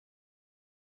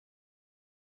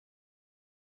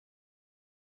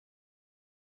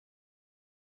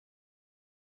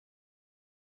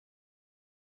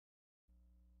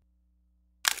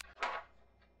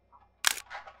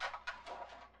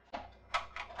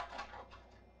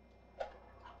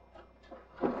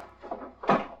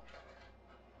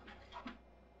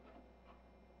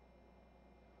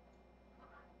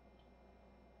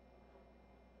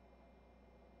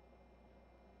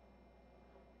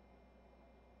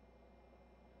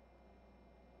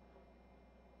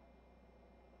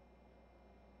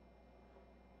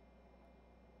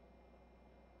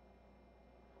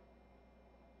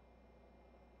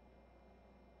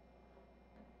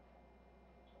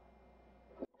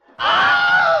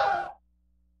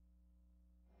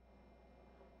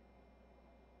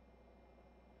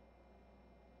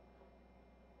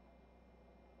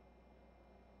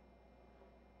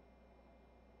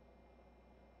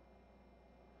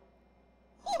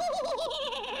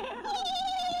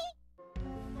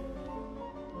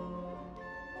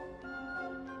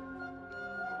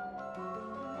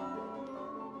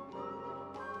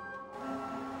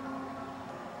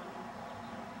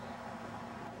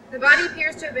The body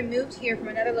appears to have been moved here from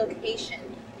another location.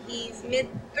 He's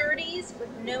mid-30s with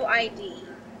no ID.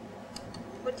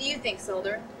 What do you think,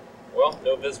 Solder? Well,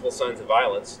 no visible signs of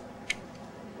violence.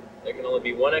 There can only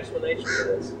be one explanation for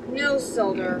this. No,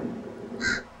 Solder.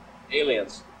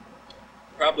 Aliens.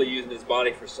 Probably using his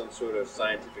body for some sort of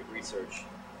scientific research.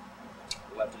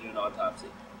 We'll have to do an autopsy.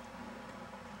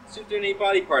 See if there are any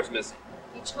body parts missing.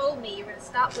 You told me you were going to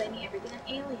stop blaming everything on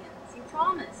aliens. You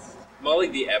promised. Molly,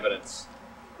 the evidence.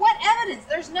 What evidence?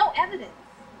 There's no evidence.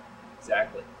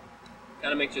 Exactly.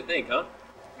 Kind of makes you think, huh?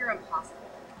 You're impossible.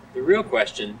 The real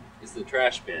question is the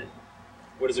trash bin.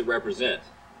 What does it represent?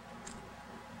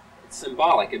 It's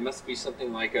symbolic. It must be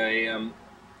something like a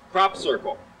crop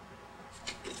circle.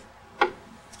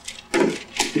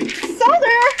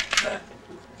 Solder!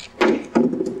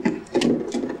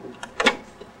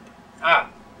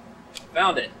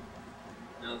 Found it.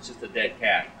 No, it's just a dead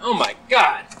cat. Oh my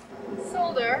God!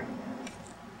 Solder.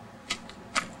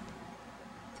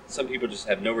 Some people just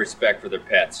have no respect for their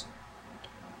pets.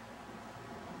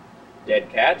 Dead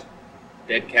cat?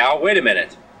 Dead cow? Wait a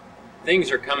minute.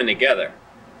 Things are coming together.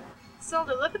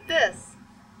 Solder, look at this.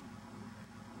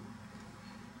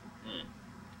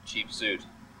 Cheap suit.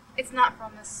 It's not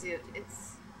from a suit.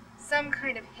 It's some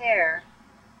kind of hair.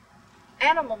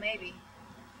 Animal, maybe.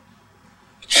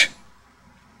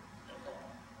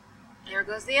 There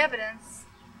goes the evidence.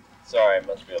 Sorry, I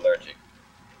must be allergic.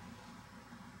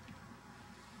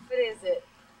 What is it?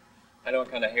 I know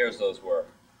what kind of hairs those were.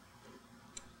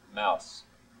 Mouse.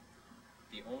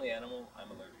 The only animal I'm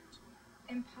allergic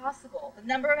to. Impossible. The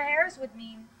number of hairs would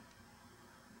mean...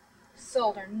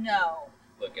 Solder, no.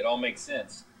 Look, it all makes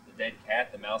sense. The dead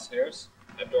cat, the mouse hairs.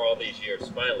 After all these years,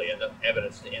 finally enough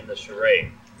evidence to end the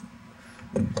charade.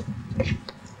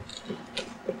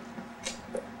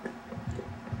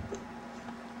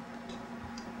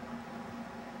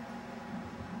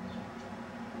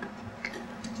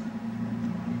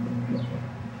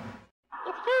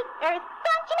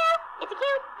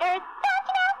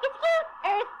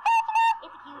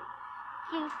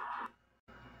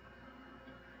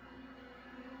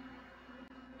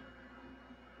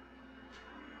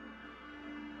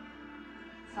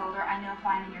 Solder, I know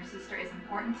finding your sister is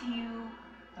important to you,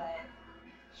 but...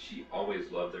 She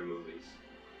always loved their movies.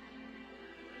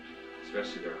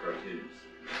 Especially their cartoons.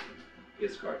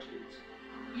 His cartoons.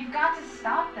 You've got to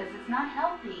stop this. It's not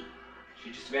healthy.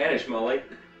 She just vanished, Molly.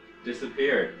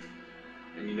 Disappeared.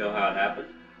 And you know how it happened?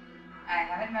 I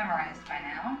have it memorized by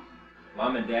now.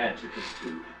 Mom and Dad took us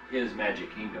to his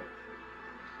magic kingdom.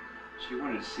 She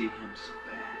wanted to see him so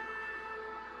bad.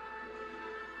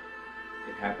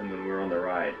 It happened when we were on the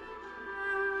ride.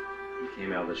 He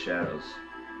came out of the shadows.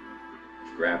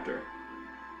 Grabbed her.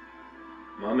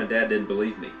 Mom and Dad didn't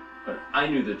believe me, but I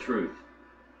knew the truth.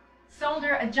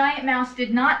 Solder, a giant mouse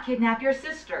did not kidnap your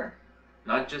sister.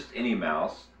 Not just any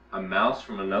mouse. A mouse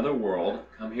from another world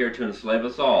come here to enslave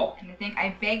us all. And to think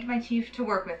I begged my chief to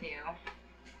work with you.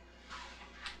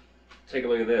 Take a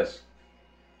look at this.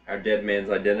 Our dead man's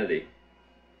identity.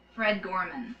 Fred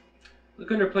Gorman.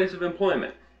 Look under place of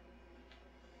employment.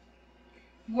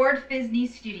 Ward Fisney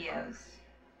Studios.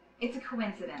 It's a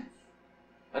coincidence.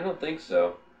 I don't think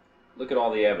so. Look at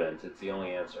all the evidence. It's the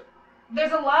only answer.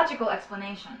 There's a logical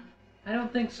explanation. I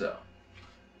don't think so.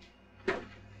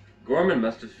 Gorman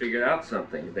must have figured out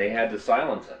something. They had to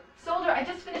silence him. Solder, I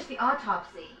just finished the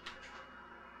autopsy.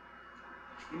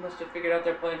 He must have figured out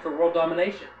their plan for world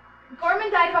domination.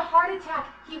 Gorman died of a heart attack.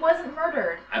 He wasn't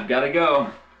murdered. I've got to go.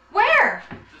 Where?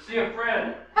 To see a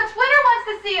friend. But Twitter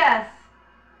wants to see us.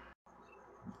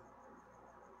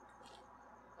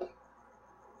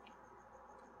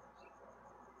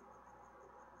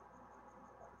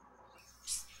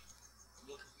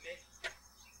 Look at me.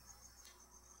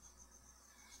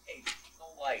 Hey, no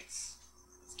lights.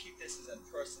 Let's keep this as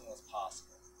impersonal as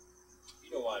possible.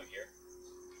 You know why I'm here.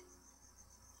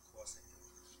 Of course I do.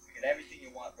 I got everything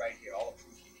you want right here, all the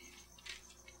proof you need.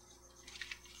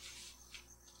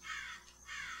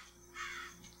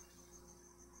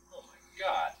 Oh my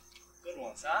God. Good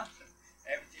ones, huh?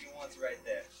 Everything you want's right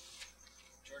there.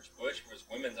 George Bush wears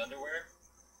women's underwear?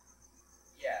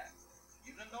 Yeah.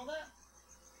 You didn't know that?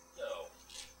 No.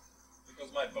 There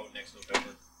goes my vote next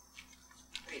November.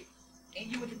 Wait,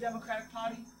 ain't you with the Democratic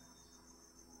Party?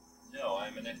 No,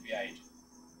 I'm an FBI agent.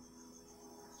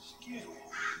 Excuse me.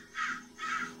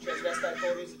 Transvestite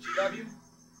photos at GW?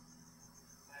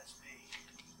 That's me.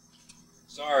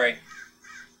 Sorry.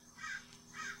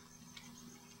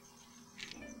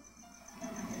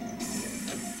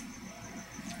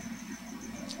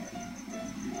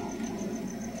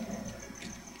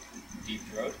 Deep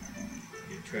throat?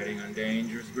 You're treading on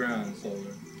dangerous ground,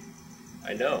 Solder.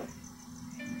 I know.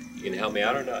 You can help me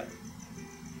out or not?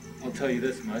 I'll tell you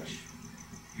this much.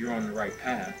 You're on the right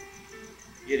path.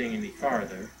 Getting any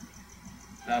farther,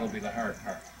 that'll be the hard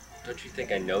part. Don't you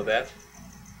think I know that?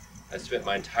 I spent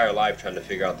my entire life trying to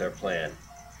figure out their plan.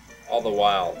 All the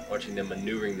while, watching them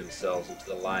maneuvering themselves into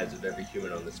the lives of every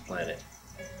human on this planet.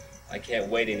 I can't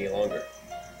wait any longer.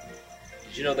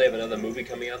 Did you know they have another movie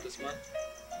coming out this month?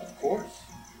 Of course.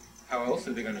 How else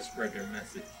are they going to spread their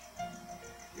message?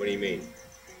 What do you mean?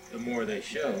 The more they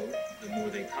show, the more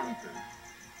they conquer.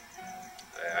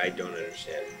 I don't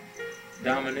understand.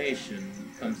 Domination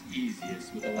comes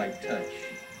easiest with a light touch.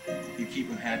 You keep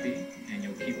them happy, and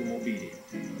you'll keep them obedient.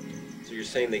 So you're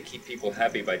saying they keep people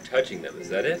happy by touching them, is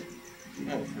that it?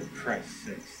 Oh, for Christ's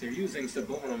sakes. They're using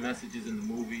subliminal messages in the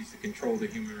movies to control the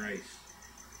human race.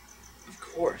 Of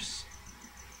course.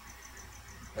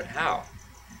 But how?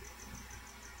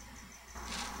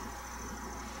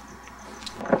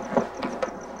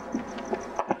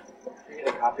 Can you get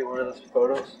a copy of one of those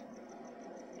photos?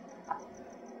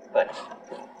 Thanks.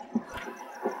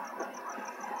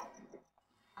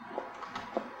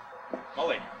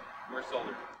 Molly, where's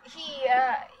Solder?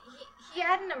 He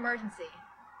had an emergency.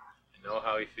 I know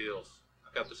how he feels.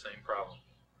 I've got the same problem.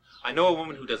 I know a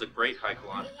woman who does a great hike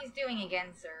on. He's doing again,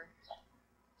 sir.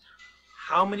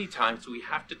 How many times do we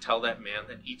have to tell that man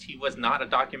that E.T. was not a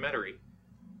documentary?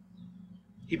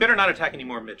 He better not attack any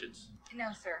more midgets.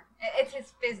 No, sir. It's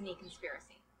his Fisney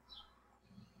conspiracy.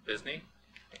 Fisney?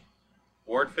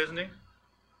 Ward Fisney?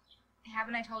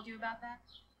 Haven't I told you about that?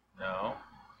 No.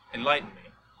 Enlighten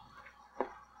me.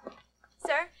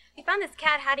 Sir, we found this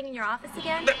cat hiding in your office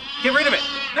again. Get rid of it!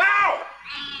 Now!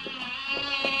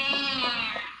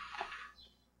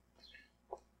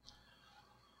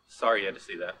 Sorry you had to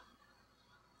see that.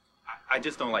 I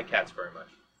just don't like cats very much.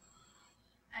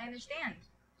 I understand.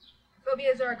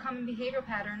 Phobias are a common behavioral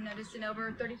pattern noticed in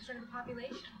over 30% of the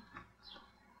population.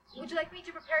 Would you like me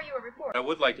to prepare you a report? I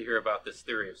would like to hear about this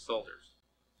theory of Solder's.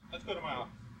 Let's go to my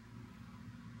office.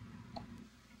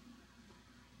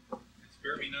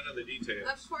 Spare me none of the details.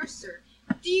 Of course, sir.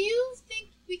 Do you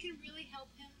think we can really help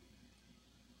him?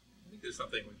 I think there's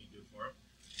something we can do for him.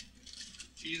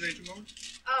 Cheese agent moment?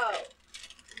 Oh,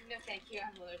 no thank you.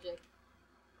 I'm allergic.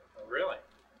 Oh, really?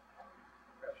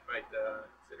 Perhaps you might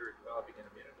consider developing an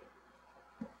immunity.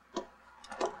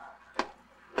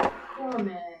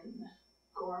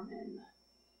 Gorman.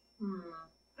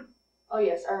 Oh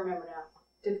yes, I remember now.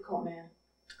 Difficult man.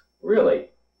 Really?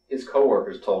 His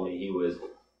coworkers told me he was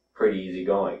pretty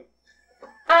easygoing.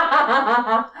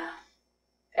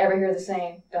 Ever hear the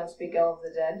saying, don't speak ill of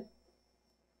the dead?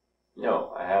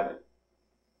 No, I haven't.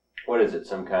 What is it,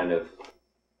 some kind of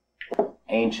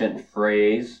ancient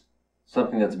phrase?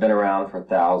 Something that's been around for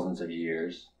thousands of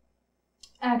years?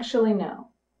 Actually, no.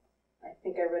 I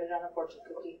think I read it on a fortune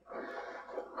cookie.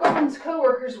 Gorman's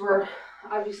co-workers were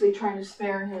obviously trying to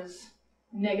spare his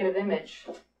negative image.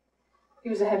 He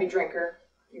was a heavy drinker,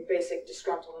 your basic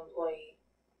disgruntled employee.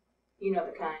 You know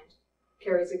the kind.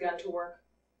 Carries a gun to work,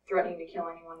 threatening to kill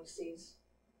anyone he sees.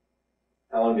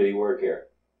 How long did he work here?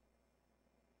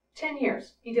 10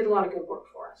 years. He did a lot of good work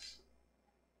for us.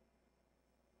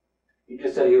 You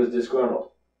just said he was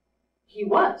disgruntled. He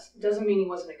was. Doesn't mean he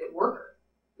wasn't a good worker.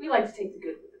 We like to take the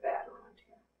good with the bad around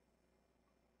here.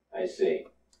 I see.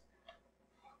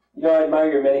 You know, I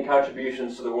admire your many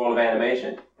contributions to the world of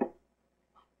animation.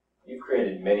 You've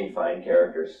created many fine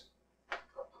characters.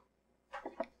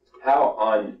 How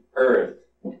on earth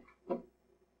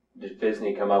did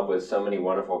Disney come up with so many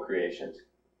wonderful creations?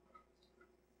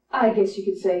 I guess you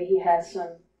could say he has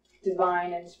some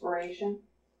divine inspiration.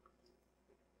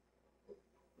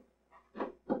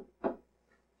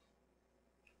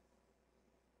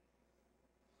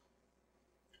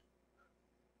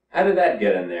 How did that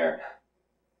get in there?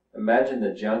 Imagine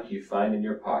the junk you find in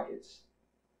your pockets.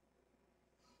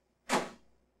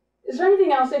 Is there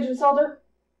anything else, Agent Solder?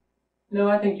 No,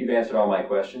 I think you've answered all my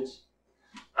questions.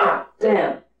 Ah,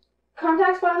 damn.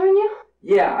 Contacts bothering you?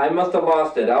 Yeah, I must have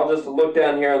lost it. I'll just look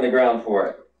down here on the ground for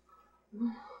it.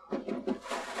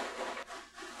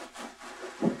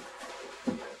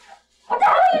 What the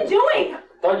hell are you doing?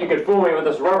 Thought you could fool me with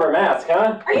this rubber mask,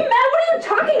 huh? Are you mad? What are you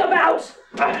talking about?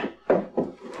 Ah,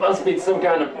 must be some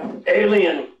kind of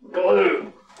alien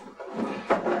glue.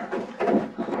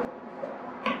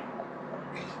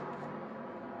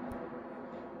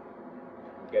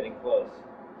 I'm getting close.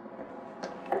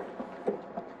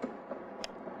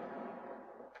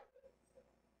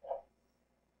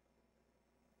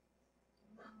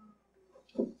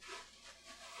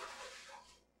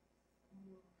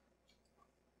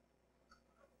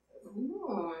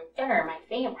 They're my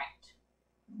favorite.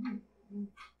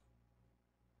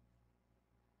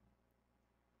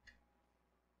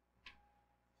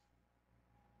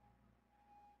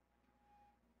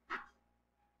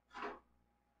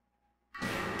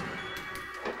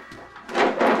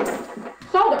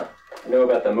 to know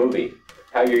about the movie.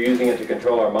 How you're using it to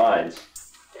control our minds.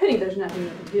 Pity there's nothing you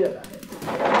can do about it.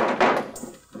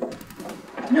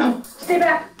 No! Stay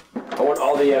back! I want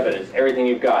all the evidence, everything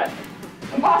you've got.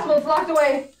 Impossible, it's locked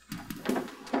away.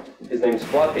 His name's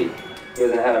Fluffy. He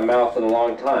hasn't had a mouth in a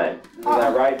long time. Isn't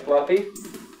that right, Fluffy?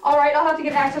 Alright, I'll have to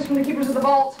get access from the keepers of the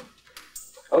vault.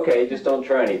 Okay, just don't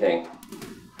try anything.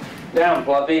 Down,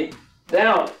 Fluffy.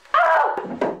 Down! Ah!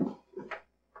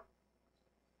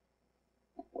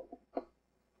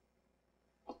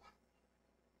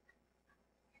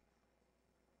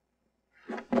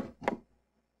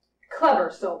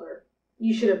 Clever, Solder.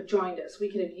 You should have joined us. We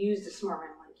could have used a smart man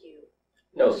like you.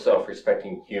 No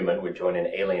self-respecting human would join an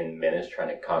alien menace trying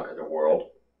to conquer the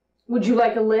world. Would you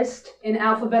like a list in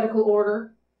alphabetical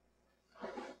order?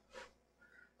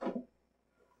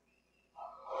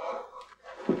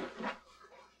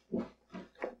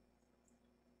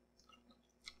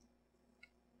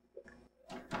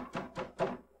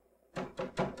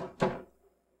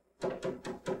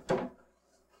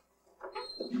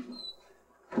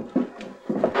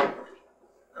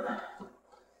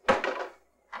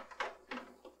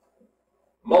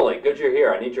 Molly, good you're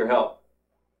here. I need your help.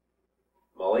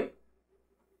 Molly?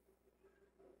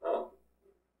 Oh.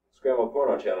 Scrambled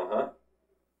porno channel, huh?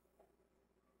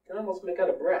 Can almost make out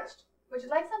a breast. Would you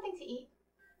like something to eat?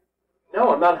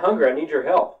 No, I'm not hungry. I need your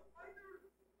help.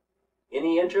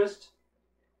 Any interest?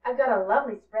 I've got a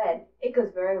lovely spread. It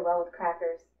goes very well with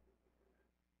crackers.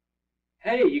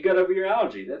 Hey, you got over your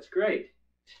allergy. That's great.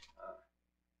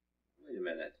 Wait a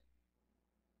minute.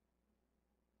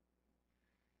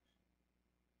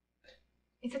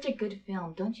 It's such a good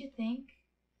film, don't you think?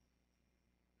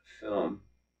 Film?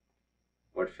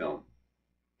 What film?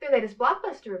 Their latest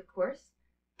blockbuster, of course.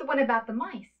 The one about the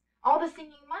mice. All the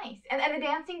singing mice. And the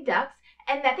dancing ducks.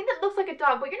 And that thing that looks like a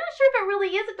dog, but you're not sure if it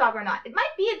really is a dog or not. It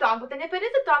might be a dog, but then if it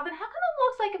is a dog, then how come it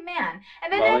looks like a man?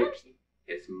 And then Molly,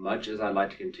 as much as I'd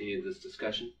like to continue this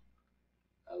discussion,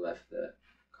 I left the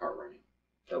car running.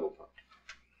 Double pump.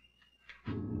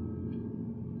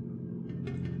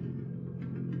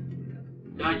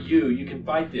 Not you. You can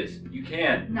fight this. You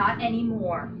can. Not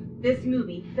anymore. This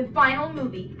movie, the final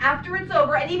movie, after it's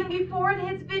over and even before it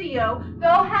hits video,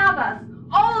 they'll have us,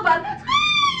 all of us.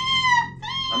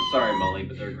 I'm sorry, Molly,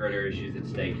 but there are greater issues at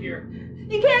stake here.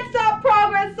 You can't stop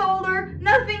progress, Solder.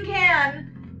 Nothing can.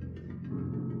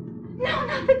 No,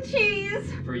 not the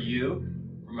cheese. For you,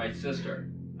 for my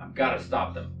sister, I've got to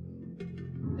stop them.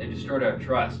 They destroyed our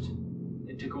trust.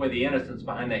 They took away the innocence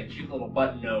behind that cute little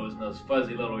button nose and those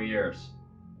fuzzy little ears.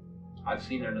 I've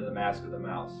seen under the mask of the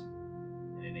mouse,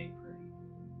 and it ain't pretty.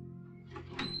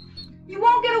 You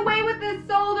won't get away with this,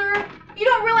 Solder. You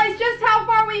don't realize just how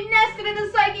far we've nested in the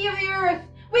psyche of the earth.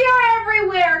 We are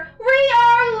everywhere. We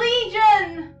are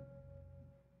legion.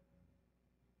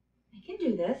 I can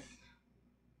do this.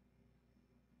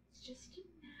 It's just a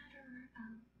matter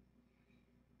of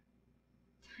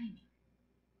timing.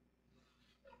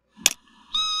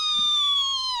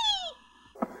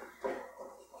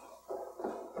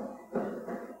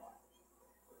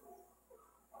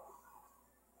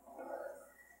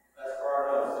 That's far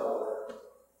enough, Solder.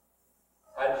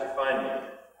 How did you find me?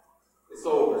 It's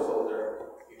over, Solder.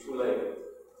 You're too late.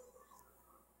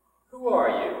 Who are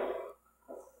you?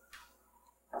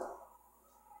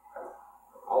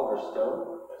 Oliver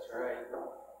Stone? That's right.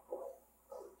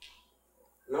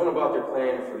 Known about their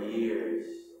plan for years,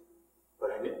 but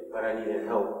I needed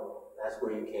help. That's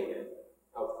where you came in.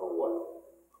 Help for what?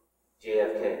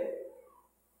 JFK.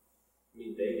 You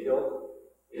mean they killed?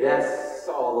 Yes,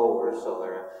 all over,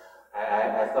 Solder.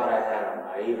 I thought I had him.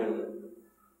 I even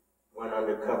went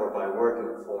undercover by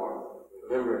working for him.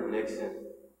 Remember Nixon?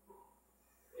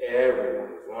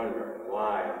 Everyone was wondering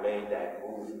why I made that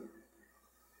movie.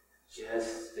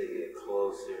 Just to get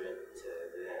closer to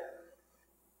them.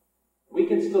 We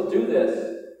can still do this.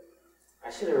 I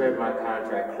should have read my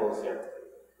contract closer.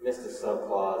 Missed a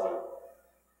subclause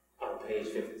on page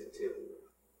 52.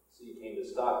 So you came to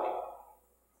stop me.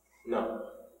 No,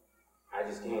 I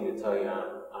just came to tell you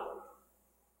I'm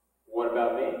What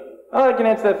about me? Oh, I can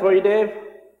answer that for you, Dave.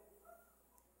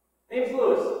 Name's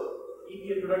Lewis.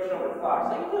 EP of production over at Fox.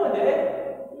 How you doing, Dave?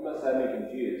 You must have me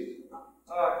confused. Come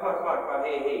on.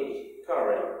 Hey. Come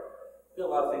already. Got a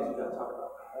lot of things we gotta talk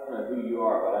about. I don't know who you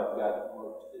are, but I've got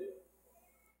work to do.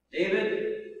 David,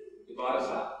 you bought us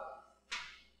out.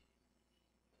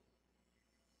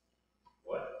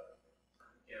 What?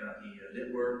 Yeah, the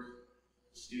network,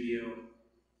 the studio,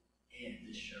 and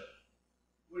this show.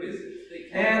 What is it?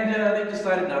 And they've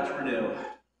decided not to renew.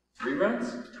 Reruns?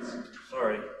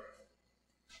 Sorry.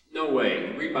 No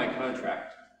way. Read my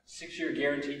contract. 6-year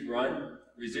guaranteed run.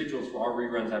 Residuals for all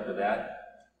reruns after that.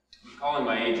 I'm calling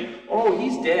my agent. Oh,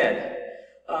 he's dead.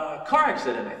 Car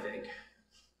accident, I think.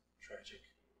 Tragic.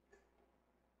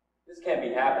 This can't be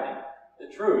happening. The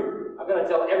truth. I've got to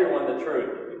tell everyone the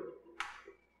truth.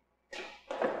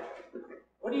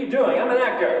 What are you doing? I'm an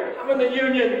actor. I'm in the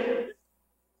union.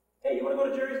 Hey, you want to go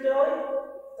to Jerry's Deli?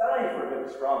 Dying for a good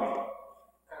pastrami. What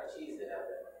kind of cheese they have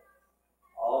there?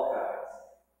 All kinds.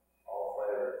 All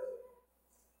flavors.